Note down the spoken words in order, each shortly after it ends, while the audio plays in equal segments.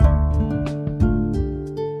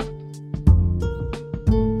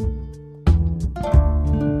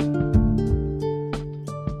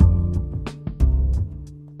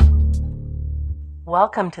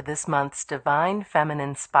Welcome to this month's Divine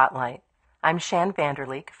Feminine Spotlight. I'm Shan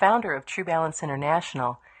Vanderleek, founder of True Balance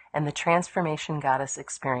International and the Transformation Goddess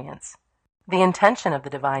Experience. The intention of the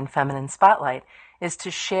Divine Feminine Spotlight is to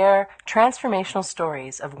share transformational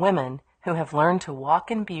stories of women who have learned to walk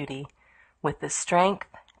in beauty with the strength,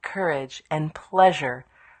 courage, and pleasure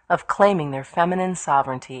of claiming their feminine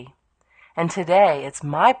sovereignty. And today it's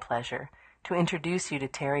my pleasure to introduce you to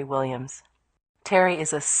Terry Williams. Terry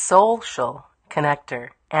is a social connector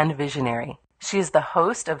and visionary. She is the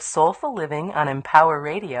host of Soulful Living on Empower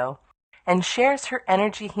Radio and shares her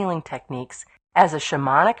energy healing techniques as a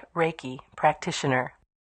shamanic Reiki practitioner.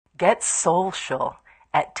 Get soulful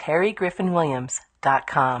at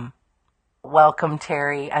terrygriffinwilliams.com. Welcome,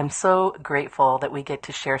 Terry. I'm so grateful that we get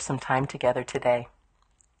to share some time together today.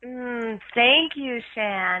 Thank you,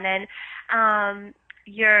 Shan. And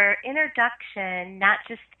your introduction, not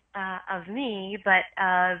just of me, but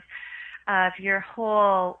of your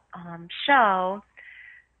whole show,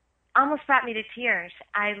 almost brought me to tears.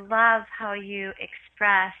 I love how you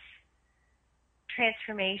express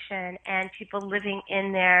transformation and people living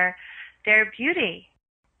in their beauty.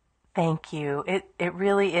 Thank you. It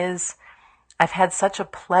really is. I've had such a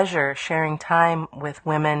pleasure sharing time with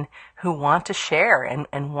women who want to share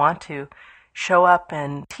and want to show up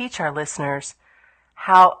and teach our listeners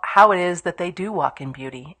how it is that they do walk in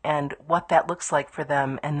beauty and what that looks like for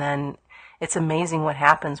them. And then it's amazing what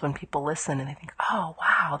happens when people listen and they think, oh,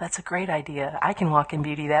 wow, that's a great idea. I can walk in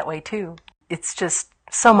beauty that way too. It's just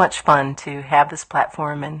so much fun to have this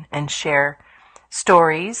platform and share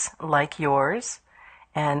stories like yours.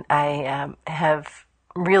 And I have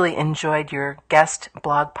really enjoyed your guest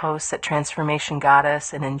blog posts at Transformation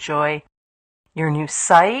Goddess and enjoy your new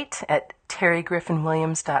site at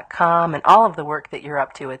terrygriffinwilliams.com and all of the work that you're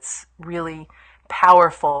up to. It's really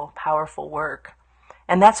powerful, powerful work.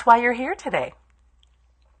 And that's why you're here today.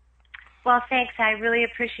 Well, thanks. I really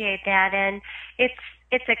appreciate that. And it's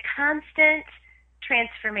a constant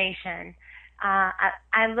transformation.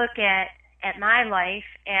 I look at my life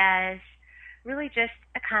as really just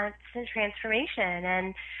a constant transformation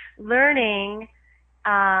and learning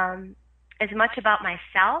as much about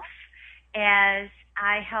myself as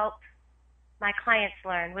I help my clients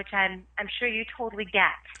learn, which I'm sure you totally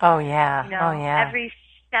get. Oh yeah. Every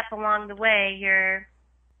step along the way, you're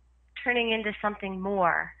turning into something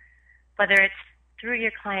more, whether it's through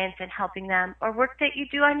your clients and helping them or work that you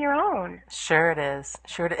do on your own. Sure it is.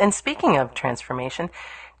 And speaking of transformation,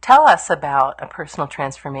 tell us about a personal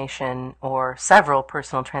transformation or several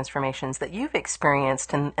personal transformations that you've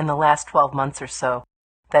experienced in the last 12 months or so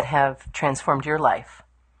that have transformed your life.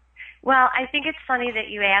 Well, I think it's funny that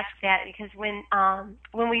you asked that because when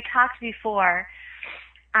we talked before,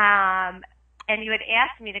 and you had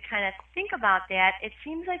asked me to kind of think about that, it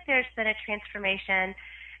seems like there's been a transformation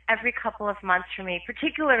every couple of months for me,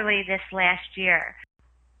 particularly this last year.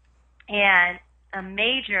 And a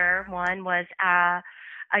major one was a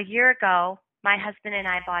year ago, my husband and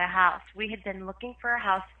I bought a house. We had been looking for a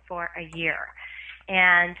house for a year.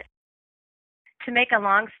 And to make a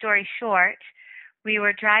long story short, we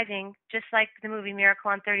were driving, just like the movie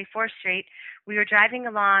Miracle on 34th Street, we were driving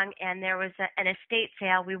along and there was an estate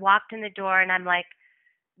sale. We walked in the door and I'm like,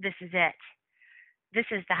 this is it. This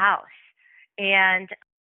is the house. And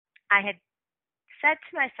I had said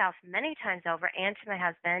to myself many times over and to my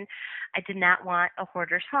husband, I did not want a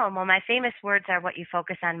hoarder's home. Well, my famous words are what you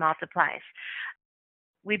focus on multiplies.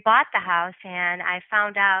 We bought the house and I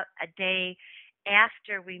found out a day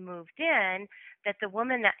after we moved in that the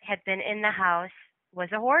woman that had been in the house was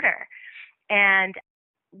a hoarder. And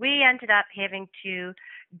we ended up having to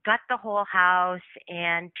gut the whole house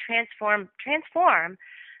and transform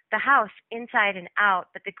the house inside and out,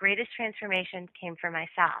 but the greatest transformation came for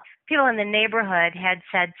myself. People in the neighborhood had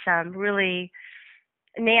said some really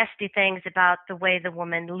nasty things about the way the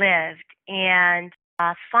woman lived. And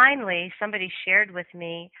finally, somebody shared with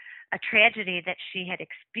me a tragedy that she had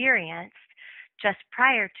experienced just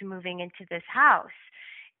prior to moving into this house.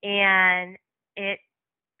 And it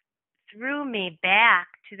threw me back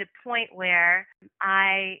to the point where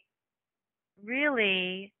I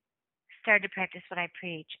really started to practice what I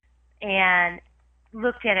preach and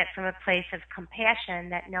looked at it from a place of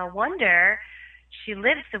compassion that no wonder she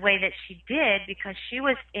lived the way that she did because she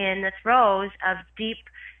was in the throes of deep,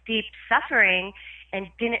 deep suffering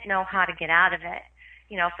and didn't know how to get out of it.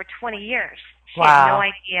 For 20 years. She had no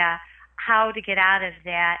idea how to get out of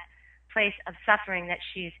that place of suffering that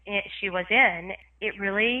she was in. It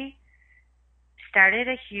really started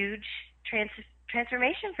a huge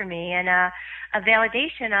transformation for me and a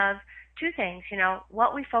validation of two things.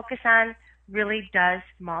 What we focus on really does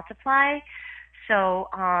multiply. So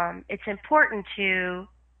it's important to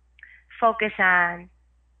focus on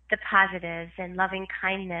the positives and loving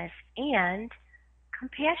kindness and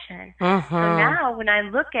compassion. So Mm-hmm. now when I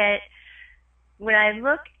look at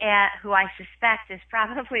who I suspect is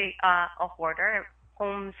probably a hoarder,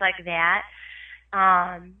 homes like that,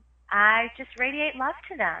 I just radiate love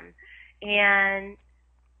to them, and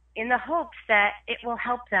in the hopes that it will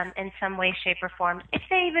help them in some way, shape, or form, if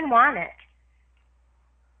they even want it.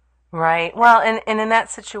 Right. Well, and in that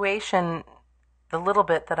situation, the little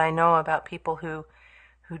bit that I know about people who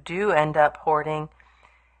do end up hoarding,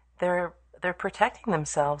 they're protecting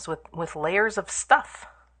themselves with layers of stuff.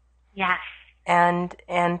 Yes. And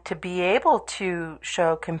to be able to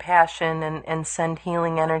show compassion and send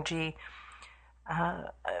healing energy, uh,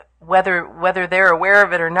 whether they're aware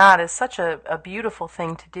of it or not, is such a beautiful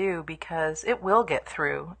thing to do, because it will get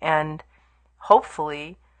through, and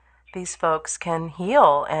hopefully these folks can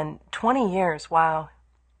heal. And 20 years, wow.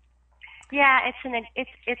 Yeah,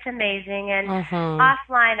 it's amazing, and Mm-hmm.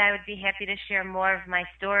 offline I would be happy to share more of my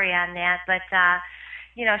story on that. But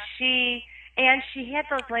you know, she had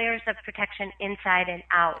those layers of protection inside and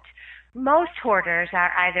out. Most hoarders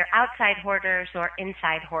are either outside hoarders or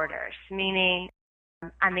inside hoarders, meaning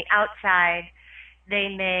on the outside they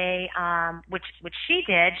may, which she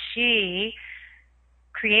did, she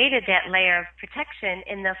created that layer of protection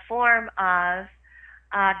in the form of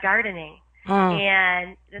gardening. Mm.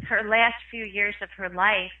 And her last few years of her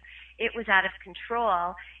life, it was out of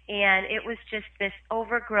control, and it was just this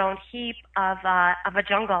overgrown heap of a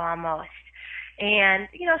jungle almost. And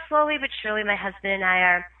you know, slowly but surely, my husband and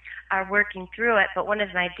I are working through it. But one of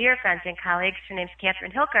my dear friends and colleagues, her name's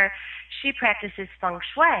Catherine Hilker, she practices feng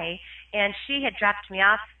shui, and she had dropped me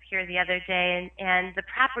off here the other day, and the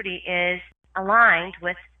property is aligned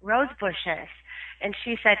with rose bushes. And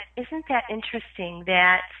she said, "Isn't that interesting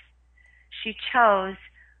that she chose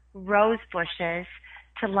rose bushes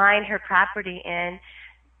to line her property in?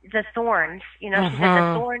 The thorns, you know," she said, "the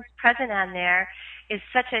Mm-hmm. thorns present on there is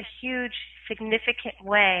such a huge, significant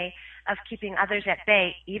way of keeping others at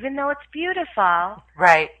bay, even though it's beautiful,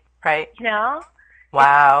 Right, right. you know, it's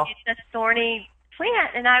Wow. it's a thorny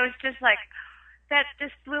plant." And I was just like, that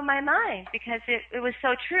just blew my mind, because it was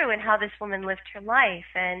so true in how this woman lived her life.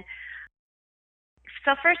 And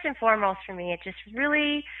so first and foremost for me,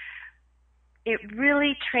 it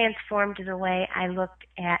really transformed the way I looked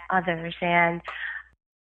at others and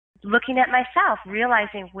looking at myself,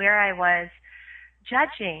 realizing where I was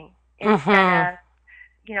judging instead Mm-hmm. of,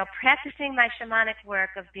 you know, practicing my shamanic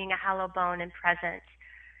work of being a hollow bone and present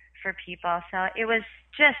for people. So it was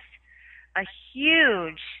just a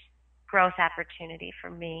huge growth opportunity for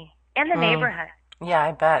me and the Mm. neighborhood. Yeah,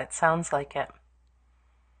 I bet. It sounds like it.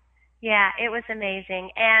 Yeah, it was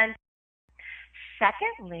amazing. And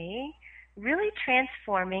secondly, really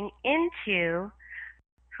transforming into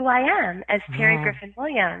who I am as Terry Mm. Griffin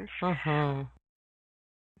Williams. Mm-hmm.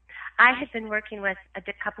 I had been working with a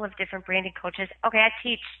couple of different branding coaches. Okay,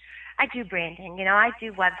 I do branding, you know, I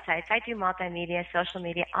do websites, I do multimedia, social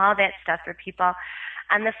media, all that stuff for people.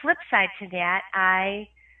 On the flip side to that, I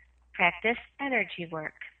practice energy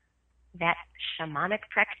work, that shamanic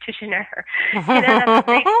practitioner, you know, the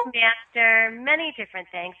Reiki master, many different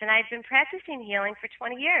things. And I've been practicing healing for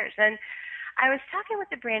 20 years. And I was talking with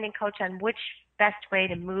the branding coach on which best way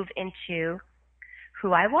to move into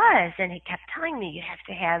who I was, and he kept telling me you have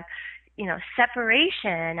to have, you know,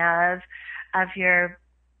 separation of your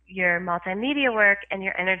multimedia work and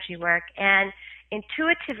your energy work. And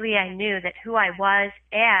intuitively, I knew that who I was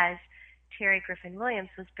as Terry Griffin Williams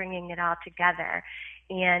was bringing it all together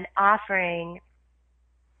and offering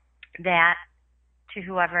that to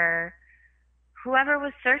whoever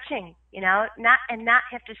was searching, you know, not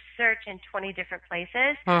have to search in 20 different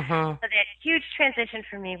places. Mm-hmm. So that huge transition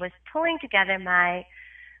for me was pulling together my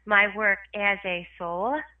work as a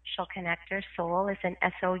soul connector. Soul is an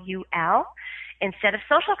SOUL instead of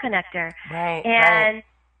social connector, Right, right. and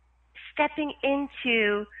stepping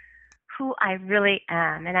into who I really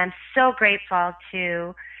am. And I'm so grateful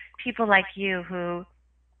to people like you who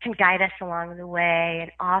can guide us along the way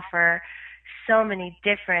and offer so many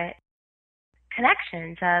different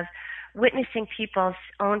connections of witnessing people's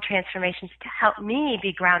own transformations to help me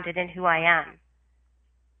be grounded in who I am.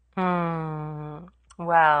 Mm.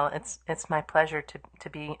 Well, it's my pleasure to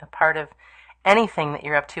be a part of anything that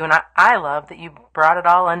you're up to, and I love that you brought it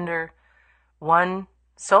all under one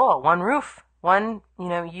soul, one roof, one. You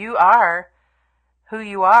know, you are who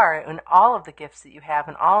you are, and all of the gifts that you have,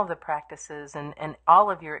 and all of the practices, and all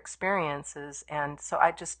of your experiences. And so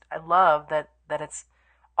I love that it's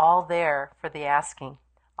all there for the asking,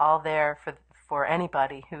 all there for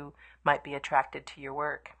anybody who might be attracted to your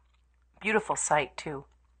work. Beautiful site, too.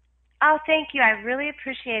 Oh, thank you. I really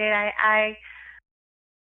appreciate it.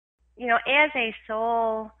 As a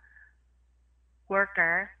soul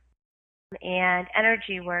worker and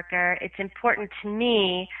energy worker, it's important to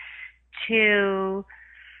me to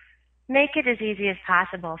make it as easy as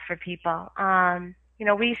possible for people.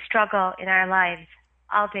 We struggle in our lives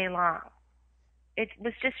all day long. It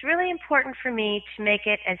was just really important for me to make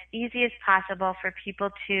it as easy as possible for people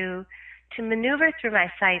to maneuver through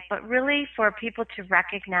my site, but really for people to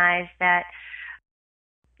recognize that,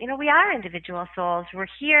 we are individual souls. We're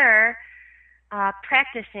here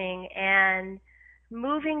practicing and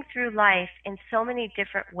moving through life in so many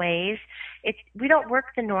different ways. We don't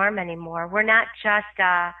work the norm anymore. We're not just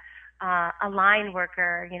a line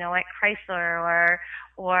worker, at Chrysler,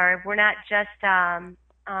 or we're not just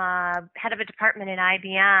head of a department at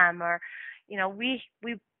IBM, or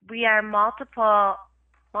we are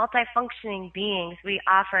multifunctioning beings. We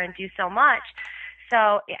offer and do so much.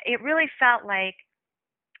 So it really felt like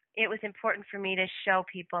it was important for me to show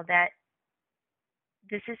people that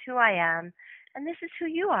this is who I am and this is who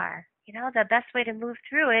you are. The best way to move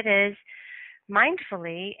through it is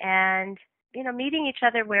mindfully and, meeting each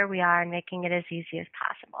other where we are and making it as easy as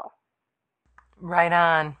possible. Right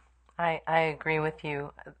on. I agree with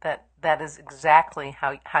you. That is exactly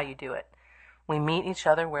how you do it. We meet each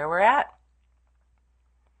other where we're at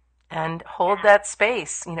and hold that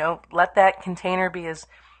space. Let that container be as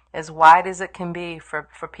wide as it can be for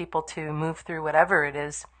people to move through whatever it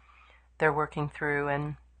is they're working through.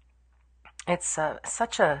 And it's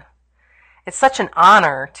such an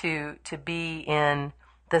honor to be in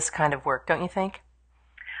this kind of work, don't you think?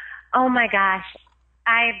 Oh my gosh,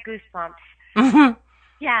 I have goosebumps.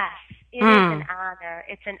 Yes, it is an honor.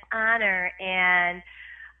 It's an honor and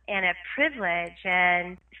a privilege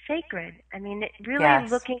and sacred. I mean,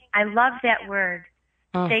 I love that word,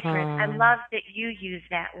 sacred. I love that you use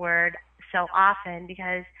that word so often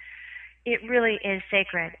because it really is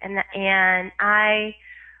sacred. And I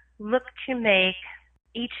look to make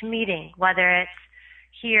each meeting, whether it's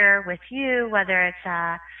here with you, whether it's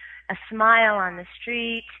a smile on the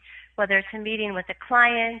street, whether it's a meeting with a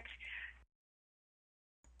client,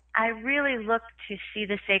 I really look to see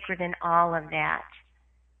the sacred in all of that.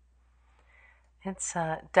 It's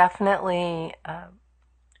definitely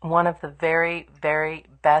one of the very, very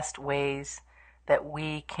best ways that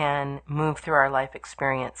we can move through our life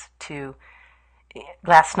experience.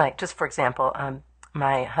 Last night, just for example,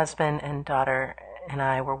 my husband and daughter and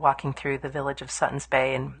I were walking through the village of Suttons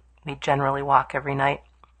Bay, and we generally walk every night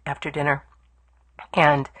after dinner.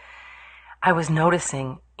 And I was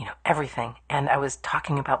noticing, everything, and I was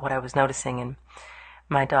talking about what I was noticing, and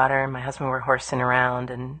my daughter and my husband were horsing around,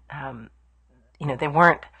 and they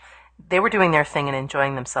were doing their thing and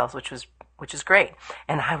enjoying themselves, which is great.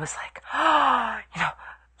 And I was like,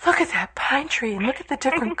 look at that pine tree, and look at the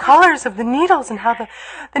different colors of the needles, and how the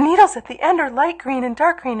needles at the end are light green and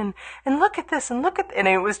dark green, and look at this, and and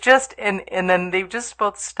it was just, and then they just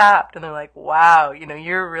both stopped, and they're like, wow,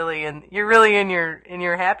 you're really in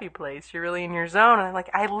your happy place, you're really in your zone. And I'm like,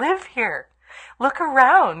 I live here. Look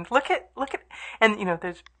around, look at, and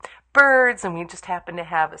there's birds, and we just happen to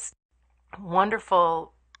have a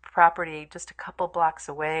wonderful property just a couple blocks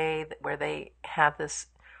away where they have this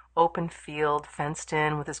open field fenced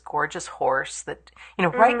in with this gorgeous horse that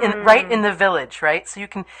right in the village, right?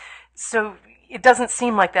 So it doesn't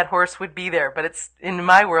seem like that horse would be there, but it's, in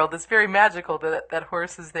my world, it's very magical that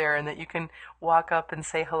horse is there, and that you can walk up and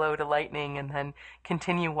say hello to lightning and then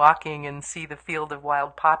continue walking and see the field of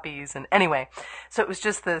wild poppies. And anyway, so it was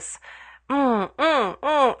just this By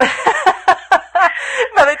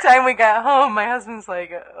the time we got home, my husband's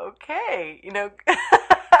like, okay,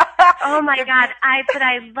 Oh my God! But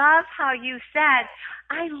I love how you said,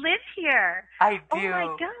 "I live here." I do. Oh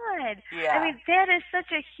my God! Yeah. I mean, that is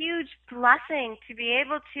such a huge blessing to be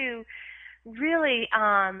able to really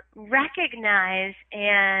recognize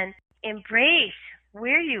and embrace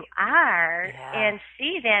where you are and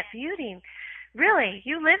see that beauty. Really,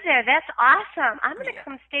 you live there. That's awesome. I'm going to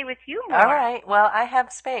come stay with you more. All right. Well, I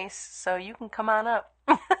have space, so you can come on up.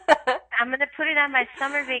 I'm going to put it on my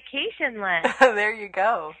summer vacation list. There you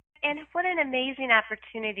go. And what an amazing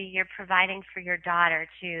opportunity you're providing for your daughter,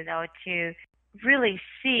 too, though, to really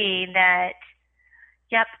see that,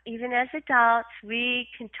 yep, even as adults, we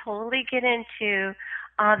can totally get into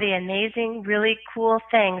all the amazing, really cool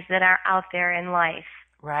things that are out there in life.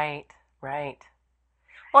 Right.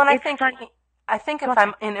 Well, and I think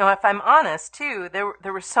if I'm honest too,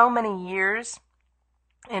 there were so many years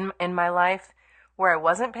in my life where I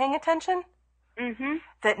wasn't paying attention,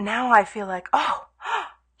 that now I feel like,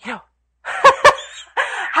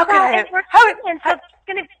 How could Well, I? and we're How? human, so there's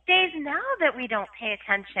going to be days now that we don't pay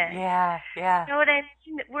attention. Yeah, yeah. You know what I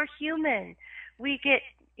mean? We're human. We get,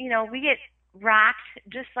 we get rocked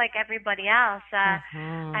just like everybody else.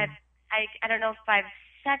 Mhm. I don't know if I've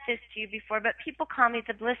said this to you before, but people call me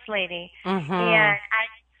the bliss lady, Mhm. and I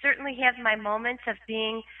certainly have my moments of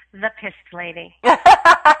being the pissed lady.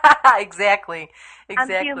 Exactly. I'm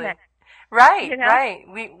human, Exactly. Right, you know. right.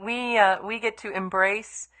 We get to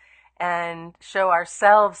embrace and show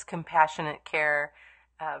ourselves compassionate care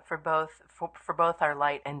for both our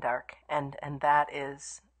light and dark, and that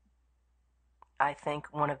is, I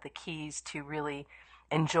think, one of the keys to really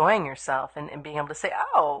enjoying yourself and being able to say,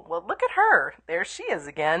 "Oh, well, look at her. There she is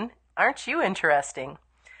again. Aren't you interesting?"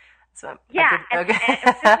 So a Yeah, good, a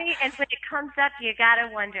and for good. me, and when it comes up, you gotta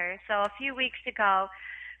wonder. So a few weeks ago,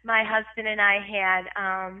 my husband and I had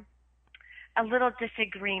a little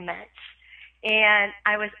disagreement. And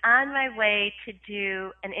I was on my way to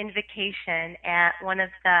do an invocation at one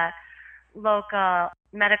of the local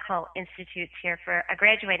medical institutes here for a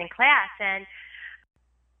graduating class. And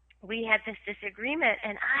we had this disagreement,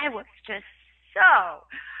 and I was just so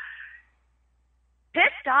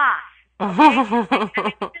pissed off. Okay?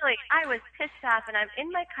 Really, I was pissed off, and I'm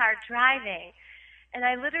in my car driving, and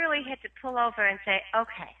I literally had to pull over and say,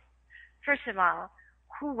 okay, first of all,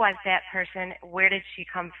 who was that person? Where did she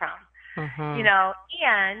come from? Mhm.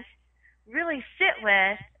 And really sit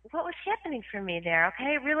with what was happening for me there,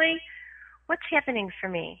 okay? Really, what's happening for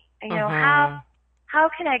me? Mhm. How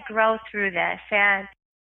can I grow through this? And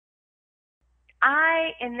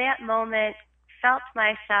I, in that moment, felt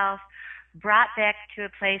myself brought back to a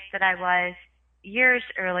place that I was years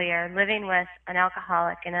earlier, living with an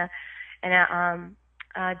alcoholic and a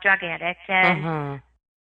drug addict. And Mhm.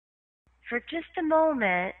 for just a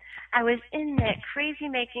moment, I was in that crazy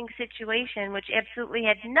making situation, which absolutely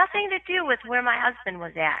had nothing to do with where my husband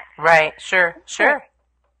was at. Right. Sure. Sure.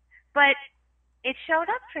 But it showed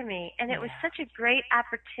up for me, and it was Yeah. such a great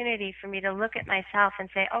opportunity for me to look at myself and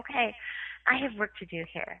say, okay, I have work to do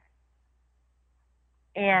here.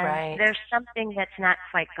 And Right. there's something that's not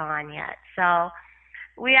quite gone yet. So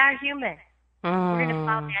we are human. We're going to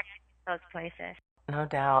fall Mm. back to those places. No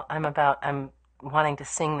doubt. I'm wanting to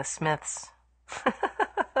sing the Smiths.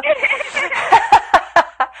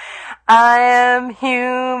 I am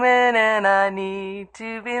human and I need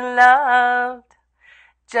to be loved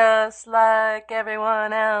just like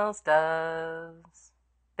everyone else does.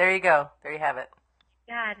 There you go. There you have it.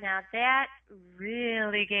 God, now that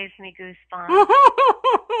really gave me goosebumps.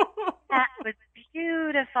 That was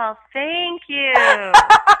beautiful. Thank you.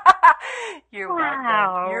 You're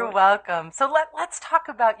welcome. You're Wow. welcome. So let's talk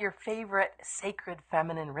about your favorite sacred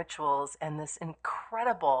feminine rituals and this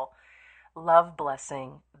incredible love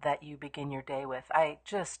blessing that you begin your day with. I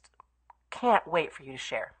just can't wait for you to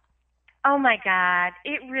share. Oh my God.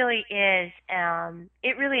 It really is.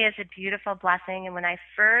 It really is a beautiful blessing. And when I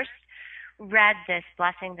first read this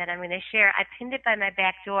blessing that I'm going to share, I pinned it by my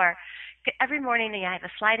back door. Every morning I have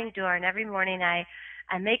a sliding door, and every morning I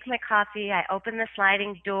make my coffee, I open the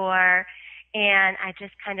sliding door, and I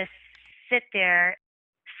just kind of sit there,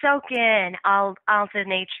 soak in all the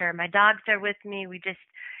nature. My dogs are with me.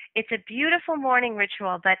 It's a beautiful morning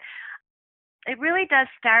ritual, but it really does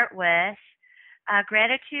start with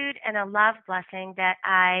gratitude and a love blessing that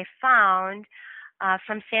I found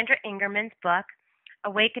from Sandra Ingerman's book,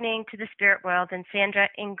 Awakening to the Spirit World. And Sandra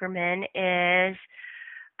Ingerman is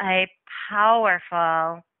a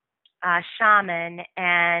powerful shaman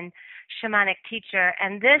and shamanic teacher.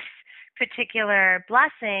 And this particular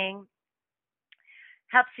blessing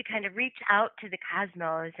helps you kind of reach out to the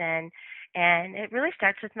cosmos, and it really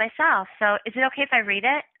starts with myself. So is it okay if I read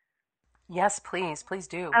it? Yes, please. Please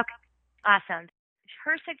do. Okay, awesome.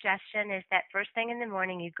 Her suggestion is that first thing in the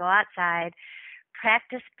morning you go outside,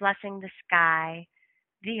 practice blessing the sky,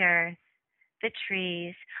 the earth, the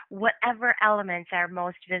trees, whatever elements are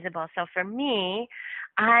most visible. So for me,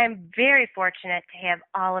 I'm very fortunate to have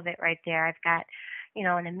all of it right there. I've got,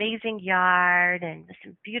 an amazing yard and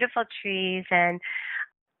some beautiful trees and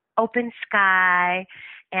open sky,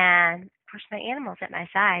 and of course my animals at my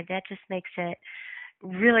side. That just makes it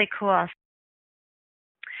really cool.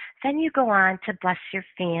 Then you go on to bless your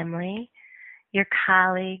family, your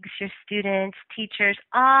colleagues, your students, teachers,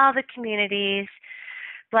 all the communities,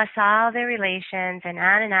 bless all their relations, and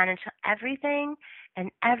on until everything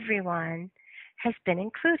and everyone has been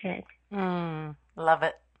included. Love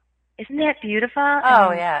it. Isn't that beautiful? Oh,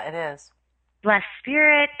 And yeah, it is. bless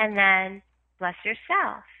spirit, and then bless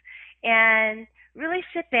yourself. And really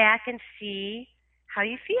sit back and see how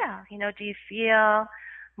you feel. Do you feel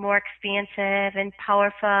more expansive and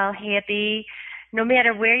powerful, happy? no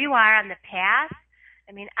matter where you are on the path,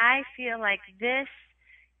 I mean, I feel like this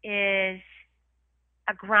is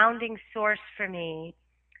a grounding source for me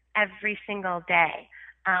every single day.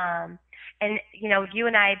 And, you know, you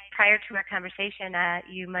and I, prior to our conversation,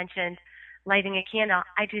 you mentioned lighting a candle.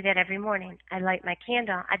 I do that every morning. I light my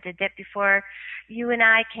candle. I did that before you and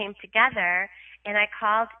I came together, and I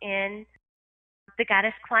called in the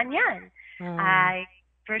goddess Kuan Yin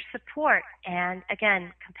for support and,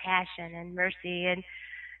 again, compassion and mercy. And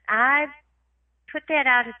I put that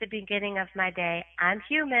out at the beginning of my day. I'm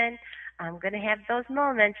human. I'm going to have those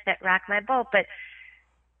moments that rock my boat, but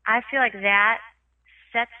I feel like that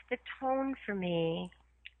sets the tone for me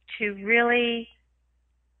to really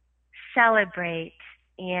celebrate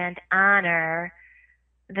and honor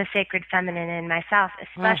the sacred feminine in myself,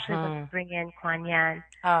 especially when we bring in Kuan Yin.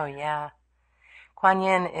 Oh, yeah. Kuan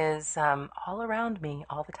Yin is all around me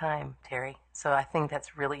all the time, Terry. So I think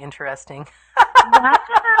that's really interesting. Wow.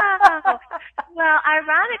 Well,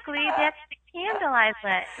 ironically, that's the candle I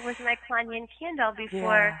lit. It was my Kuan Yin candle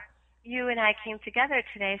before you and I came together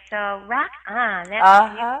today. So rock on.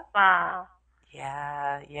 That's beautiful.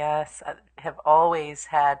 Yeah, yes. I have always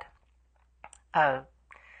had a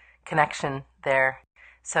connection there.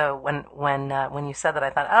 So when you said that, I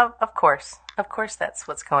thought, oh, of course, that's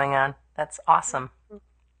what's going on. That's awesome.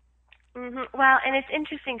 Mm-hmm. Well, and it's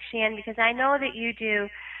interesting, Shan, because I know that you do,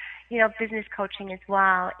 you know, business coaching as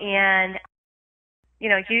well, and you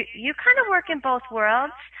know, you kind of work in both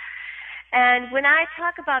worlds. And when I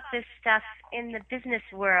talk about this stuff in the business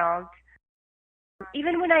world,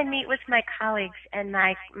 even when I meet with my colleagues and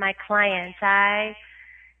my clients, I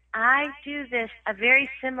do this a very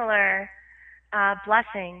similar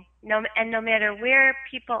blessing. No matter where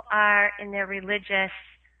people are in their religious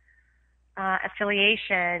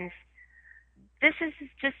affiliations, this is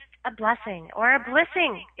just a blessing or a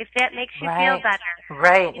blissing, if that makes you feel better.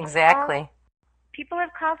 Right, exactly. People have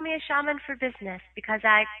called me a shaman for business because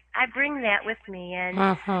I bring that with me, and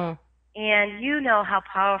and you know how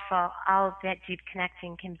powerful all of that deep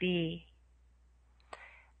connecting can be.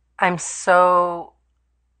 I'm so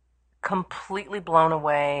completely blown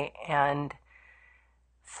away and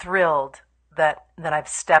thrilled that I've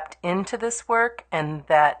stepped into this work and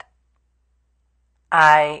that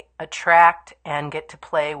I attract and get to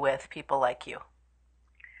play with people like you.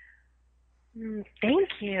 Thank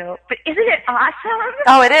you. But isn't it awesome?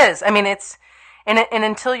 Oh, it is. I mean, it's and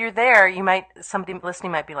until you're there, somebody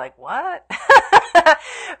listening might be like, "What?"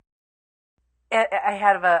 I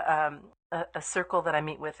have a circle that I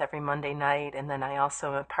meet with every Monday night, and then I also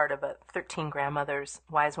am a part of a 13 Grandmothers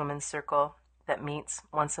Wise Women's Circle that meets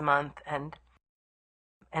once a month, and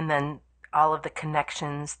then all of the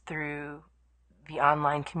connections through the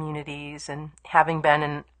online communities, and having been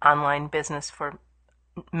in online business for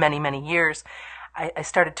many, many years, I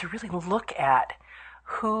started to really look at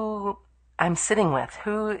who I'm sitting with,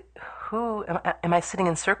 who am I sitting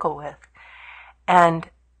in circle with, and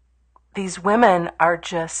these women are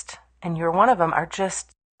just, and you're one of them, are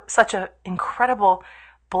just such an incredible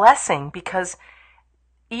blessing because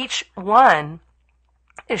each one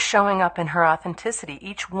is showing up in her authenticity.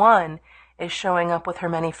 Each one is showing up with her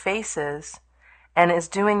many faces and is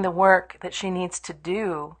doing the work that she needs to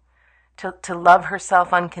do to love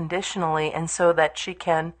herself unconditionally, and so that she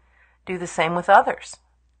can do the same with others.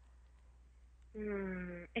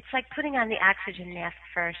 It's like putting on the oxygen mask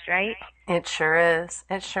first, right? It sure is.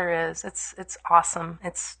 It sure is. It's awesome.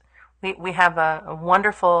 We have a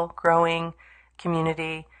wonderful growing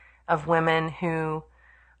community of women who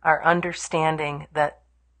are understanding that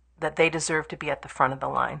they deserve to be at the front of the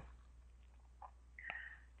line.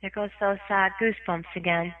 There goes those goosebumps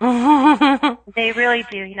again. They really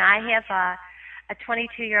do. You know, I have a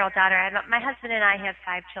 22-year-old daughter. My husband and I have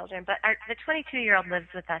 5 children, but the 22-year-old lives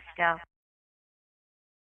with us still.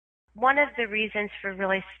 One of the reasons for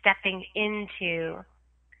really stepping into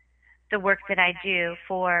the work that I do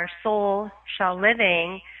for Soul Shell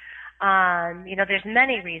Living, you know, there's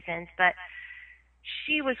many reasons, but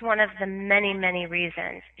she was one of the many, many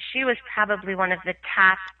reasons. She was probably one of the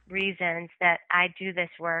top reasons that I do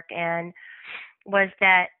this work, and was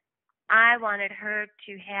that I wanted her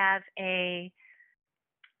to have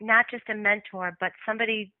not just a mentor, but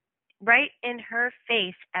somebody right in her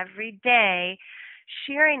face every day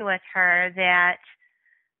sharing with her that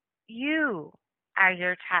you are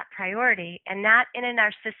your top priority, and not in a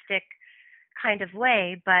narcissistic kind of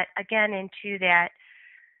way, but again into that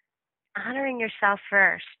honoring yourself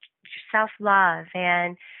first, self-love,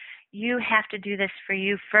 and you have to do this for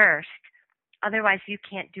you first. Otherwise, you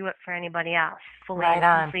can't do it for anybody else fully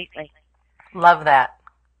and completely. Love that.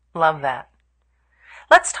 Love that.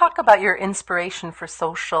 Let's talk about your inspiration for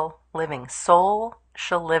social living. Social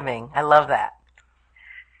living. I love that.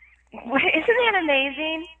 Isn't that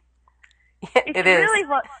amazing? It's It is. really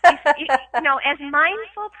what, as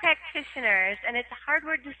mindful practitioners, and it's a hard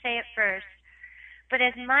word to say at first, but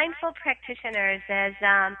as mindful practitioners, as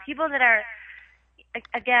people that are,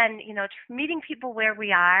 again, meeting people where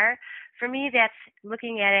we are, for me, that's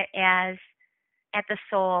looking at it as at the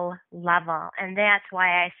soul level. And that's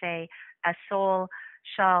why I say a soul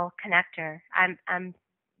shell connector. I'm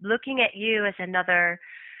looking at you as another,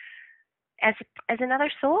 as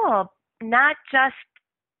another soul, not just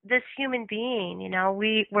this human being.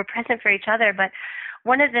 We're present for each other, but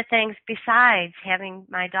one of the things besides having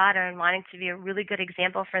my daughter and wanting to be a really good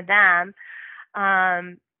example for them,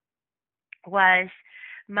 was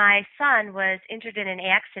my son was injured in an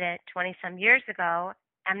accident 20 some years ago.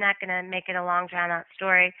 I'm not going to make it a long drawn out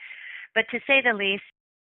story, but to say the least,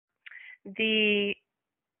 the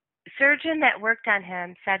surgeon that worked on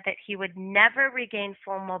him said that he would never regain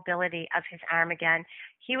full mobility of his arm again.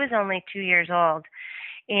 He was only 2 years old.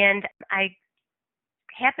 And I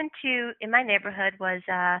happened to, in my neighborhood, was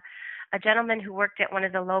a gentleman who worked at one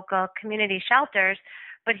of the local community shelters,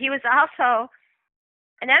 but he was also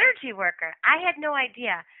an energy worker. I had no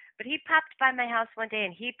idea, but he popped by my house one day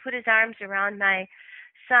and he put his arms around my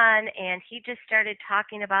son and he just started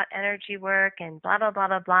talking about energy work and blah, blah, blah,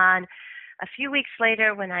 blah, blah. And a few weeks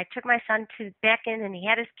later, when I took my son back in and he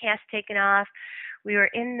had his cast taken off, we were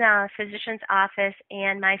in the physician's office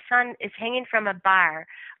and my son is hanging from a bar,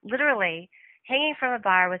 literally hanging from a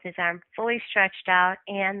bar with his arm fully stretched out,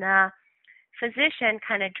 and the physician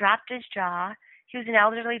kind of dropped his jaw. He was an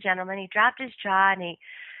elderly gentleman. He dropped his jaw and he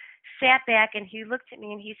sat back and he looked at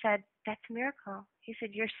me and he said, "That's a miracle." He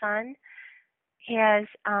said, "Your son has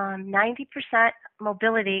 90%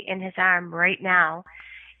 mobility in his arm right now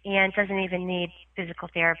and doesn't even need physical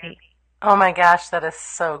therapy." Oh my gosh, that is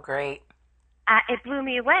so great. It blew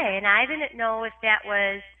me away, and I didn't know if that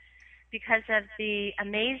was because of the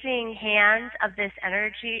amazing hands of this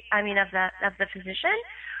energy, of the physician,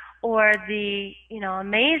 or the,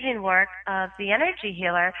 amazing work of the energy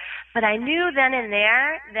healer. But I knew then and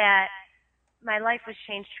there that my life was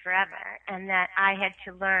changed forever and that I had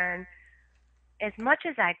to learn as much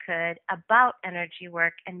as I could about energy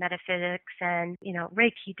work and metaphysics and,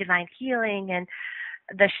 Reiki, divine healing, and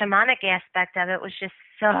the shamanic aspect of it was just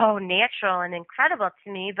so natural and incredible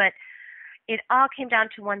to me. But it all came down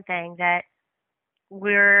to one thing, that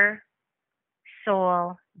we're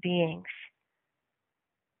soul beings.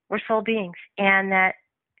 We're soul beings, and that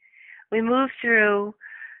we move through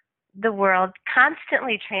the world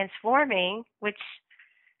constantly transforming, which,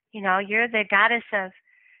 you're the goddess of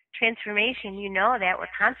transformation. You know that we're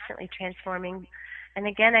constantly transforming. And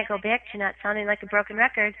again, I go back to not sounding like a broken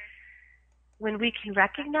record. When we can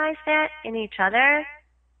recognize that in each other,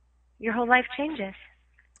 your whole life changes.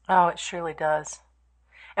 Oh, it surely does.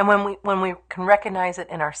 And when we can recognize it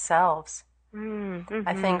in ourselves, Mm-hmm.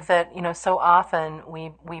 I think that, so often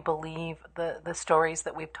we believe the stories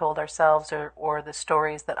that we've told ourselves, or the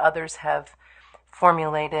stories that others have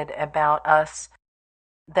formulated about us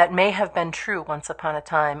that may have been true once upon a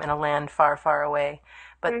time in a land far, far away,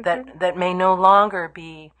 but Mm-hmm. that may no longer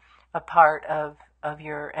be a part of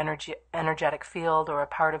your energetic field, or a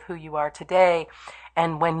part of who you are today.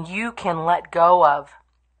 And when you can let go of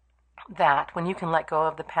that, when you can let go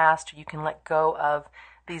of the past, you can let go of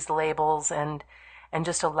these labels, and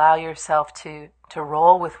just allow yourself to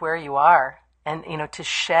roll with where you are, and to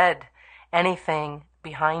shed anything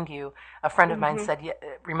behind you. A friend of mine Mm-hmm.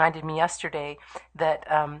 reminded me yesterday that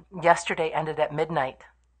yesterday ended at midnight,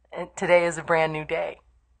 and today is a brand new day.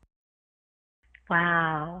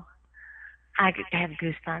 Wow. I have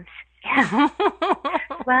goosebumps. Yeah.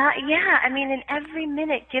 Well, yeah. And every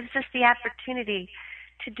minute gives us the opportunity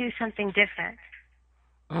to do something different.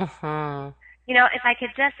 Mm-hmm. If I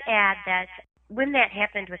could just add that when that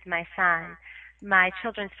happened with my son, my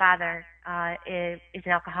children's father is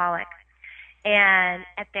an alcoholic. And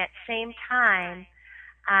at that same time,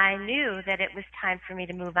 I knew that it was time for me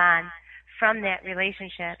to move on from that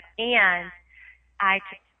relationship. And I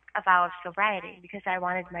took a vow of sobriety because I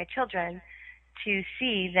wanted my children to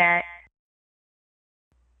see that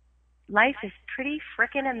life is pretty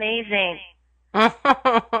freaking amazing.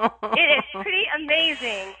 It is pretty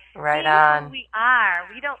amazing Right being who on. we are.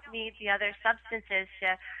 We don't need the other substances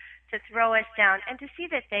to throw us down, and to see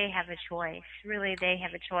that they have a choice. Really, they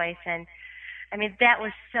have a choice. And that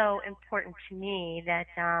was so important to me that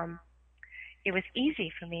it was easy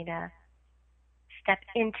for me to step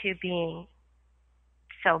into being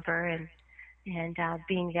sober and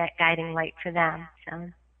being that guiding light for them. So.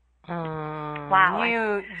 Wow.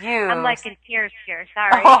 You. I'm like in tears here.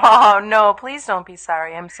 Sorry. Oh, no, please don't be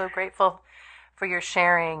sorry. I'm so grateful for your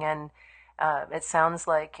sharing, and it sounds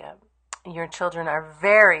like your children are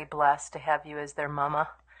very blessed to have you as their mama,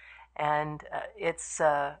 and it's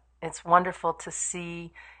wonderful to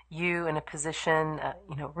see you in a position,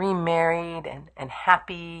 remarried and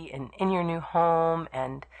happy and in your new home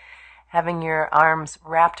and having your arms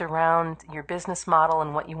wrapped around your business model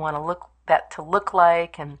and what you want to look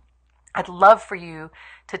like. And I'd love for you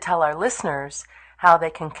to tell our listeners how they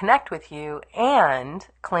can connect with you and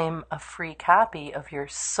claim a free copy of your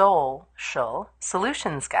Social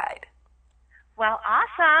Solutions Guide. Well,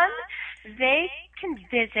 awesome. They can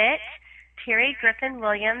visit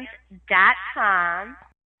TerryGriffinWilliams.com,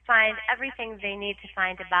 find everything they need to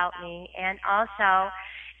find about me. And also,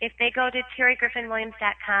 if they go to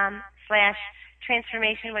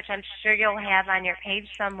TerryGriffinWilliams.com/transformation, which I'm sure you'll have on your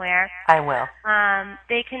page somewhere. I will.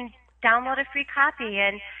 They can download a free copy.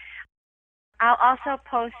 And I'll also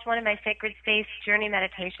post one of my Sacred Space Journey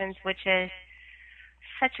meditations, which is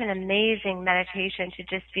such an amazing meditation to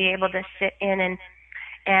just be able to sit in and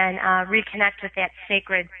reconnect with that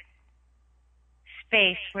sacred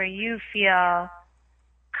space where you feel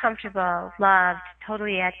comfortable, loved,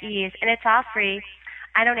 totally at ease. And it's all free.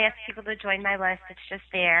 I don't ask people to join my list. It's just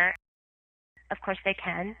there. Of course, they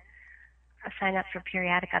can sign up for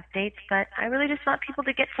periodic updates, but I really just want people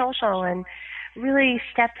to get social and really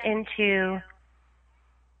step into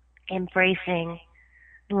embracing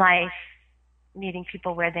life, meeting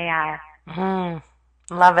people where they are.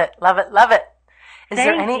 Love it, love it, love it.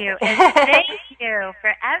 Thank you. And thank you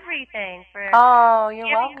for everything. Oh, you're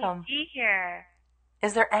welcome. Me be here.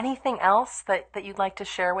 Is there anything else that you'd like to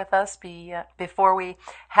share with us before we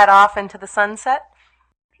head off into the sunset?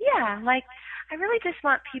 Yeah, I really just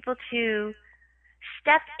want people to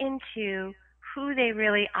step into who they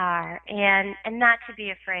really are and not to be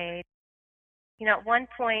afraid. At one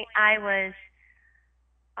point I was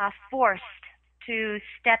forced to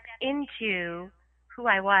step into who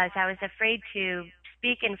I was. I was afraid to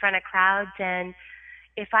speak in front of crowds, and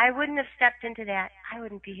if I wouldn't have stepped into that, I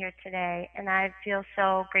wouldn't be here today. And I feel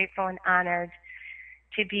so grateful and honored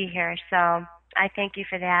to be here. So I thank you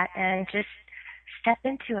for that, and just step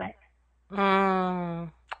into it.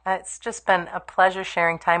 It's just been a pleasure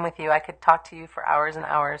sharing time with you. I could talk to you for hours and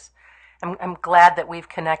hours. I'm glad that we've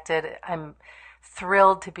connected. I'm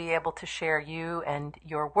thrilled to be able to share you and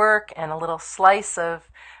your work and a little slice of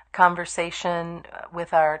conversation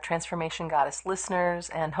with our Transformation Goddess listeners,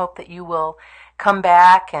 and hope that you will come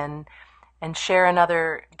back and share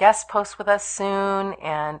another guest post with us soon.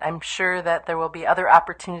 And I'm sure that there will be other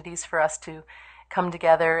opportunities for us to come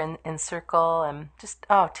together in circle. And just,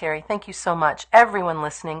 Terry, thank you so much. Everyone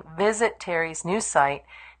listening, visit Terry's new site,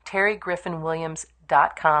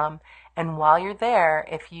 TerryGriffinWilliams.com. And while you're there,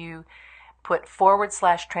 if you put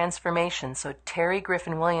 /transformation, so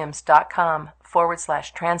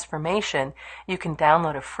TerryGriffinWilliams.com/transformation, you can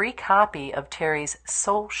download a free copy of Terry's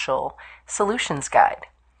Social Solutions Guide.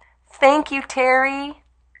 Thank you, Terry.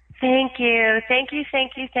 Thank you. Thank you,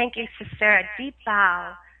 thank you, thank you, sister. A deep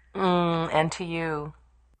bow. And to you.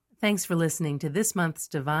 Thanks for listening to this month's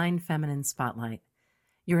Divine Feminine Spotlight.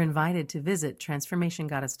 You're invited to visit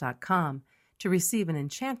TransformationGoddess.com to receive an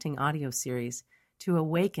enchanting audio series to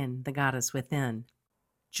awaken the goddess within.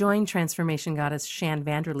 Join Transformation Goddess Shan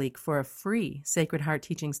Vanderleek for a free Sacred Heart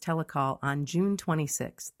Teachings telecall on June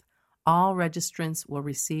 26th. All registrants will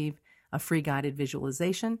receive a free guided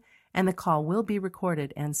visualization, and the call will be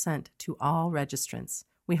recorded and sent to all registrants.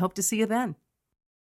 We hope to see you then.